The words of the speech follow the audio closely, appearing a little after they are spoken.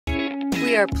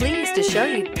We are pleased to show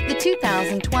you the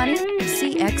 2020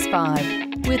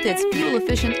 Cx-5. With its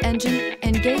fuel-efficient engine,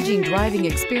 engaging driving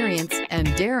experience,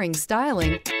 and daring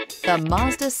styling, the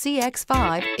Mazda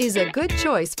Cx-5 is a good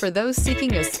choice for those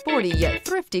seeking a sporty yet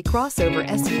thrifty crossover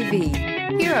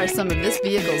SUV. Here are some of this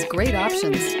vehicle's great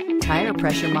options: tire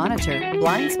pressure monitor,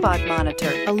 blind spot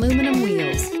monitor, aluminum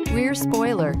wheels, rear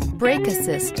spoiler, brake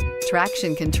assist,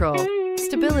 traction control,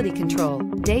 stability control,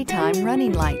 daytime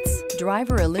running lights,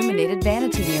 driver illuminated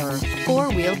vanity mirror,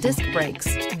 four-wheel disc brakes.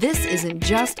 This isn't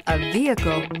just a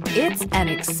vehicle, it's an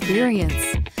experience.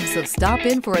 So stop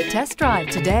in for a test drive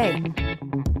today.